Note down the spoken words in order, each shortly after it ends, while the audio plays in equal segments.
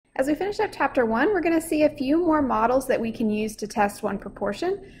As we finish up chapter 1, we're going to see a few more models that we can use to test one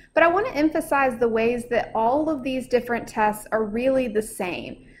proportion, but I want to emphasize the ways that all of these different tests are really the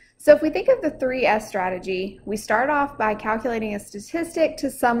same. So if we think of the 3S strategy, we start off by calculating a statistic to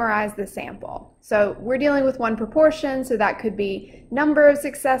summarize the sample. So we're dealing with one proportion, so that could be number of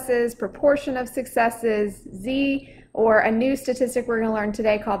successes, proportion of successes, Z, or a new statistic we're going to learn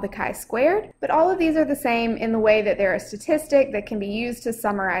today called the chi-squared. But all of these are the same in the way that they're a statistic that can be used to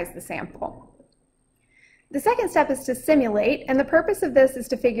summarize the sample. The second step is to simulate, and the purpose of this is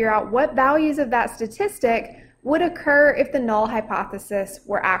to figure out what values of that statistic would occur if the null hypothesis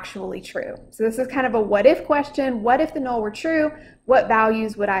were actually true. So this is kind of a what if question. What if the null were true? What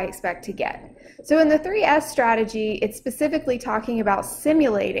values would I expect to get? So in the 3S strategy, it's specifically talking about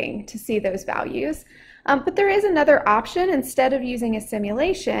simulating to see those values. But there is another option. Instead of using a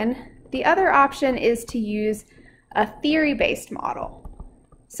simulation, the other option is to use a theory-based model.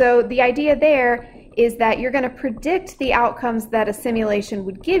 So the idea there is that you're going to predict the outcomes that a simulation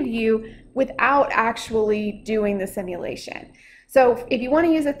would give you without actually doing the simulation. So if you want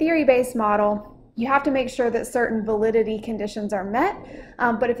to use a theory-based model, you have to make sure that certain validity conditions are met,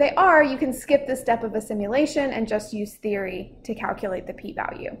 but if they are, you can skip the step of a simulation and just use theory to calculate the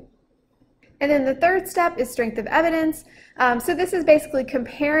p-value. And then the third step is strength of evidence. So this is basically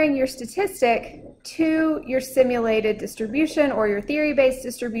comparing your statistic to your simulated distribution or your theory-based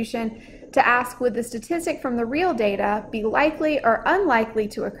distribution to ask, would the statistic from the real data be likely or unlikely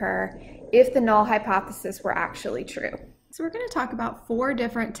to occur if the null hypothesis were actually true? So we're going to talk about 4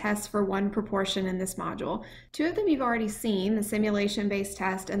 different tests for one proportion in this module. 2 of them you've already seen, the simulation-based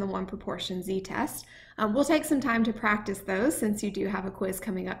test and the one proportion z-test. We'll take some time to practice those since you do have a quiz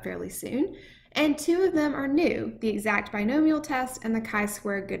coming up fairly soon. And 2 of them are new, the exact binomial test and the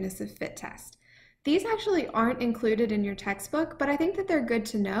chi-square goodness of fit test. These actually aren't included in your textbook, but I think that they're good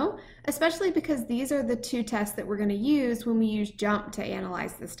to know, especially because these are the 2 tests that we're going to use when we use JUMP to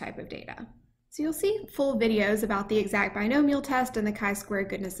analyze this type of data. So you'll see full videos about the exact binomial test and the chi-square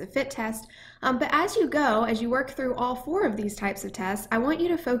goodness of fit test, but as you go, as you work through all 4 of these types of tests, I want you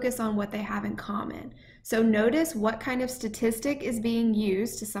to focus on what they have in common. So notice what kind of statistic is being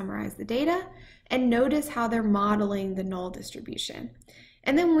used to summarize the data, and notice how they're modeling the null distribution.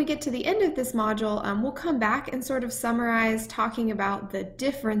 And then when we get to the end of this module, we'll come back and sort of summarize talking about the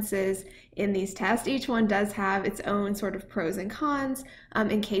differences in these tests. Each one does have its own sort of pros and cons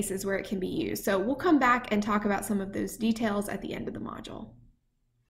in cases where it can be used. So we'll come back and talk about some of those details at the end of the module.